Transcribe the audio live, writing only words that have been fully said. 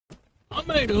I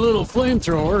made a little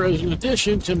flamethrower as an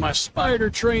addition to my spider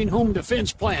train home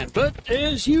defense plan, but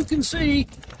as you can see,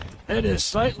 that has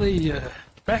slightly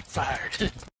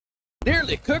backfired.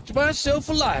 Nearly cooked myself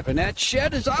alive in that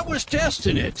shed as I was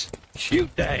testing it.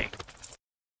 Shoot dang.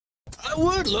 I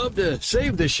would love to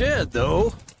save the shed,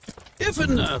 though. If a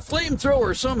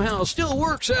flamethrower somehow still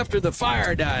works after the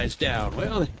fire dies down,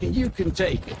 well, you can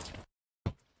take it.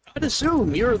 I'd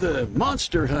assume you're the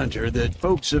monster hunter that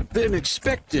folks have been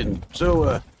expecting, so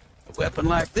a weapon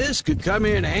like this could come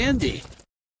in handy.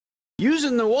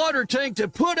 Using the water tank to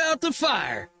put out the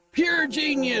fire. Pure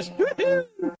genius.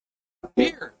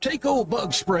 Here, take old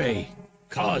bug spray.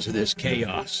 Cause of this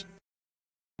chaos.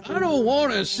 I don't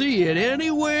want to see it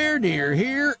anywhere near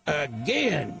here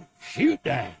again. Shoot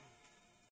dang.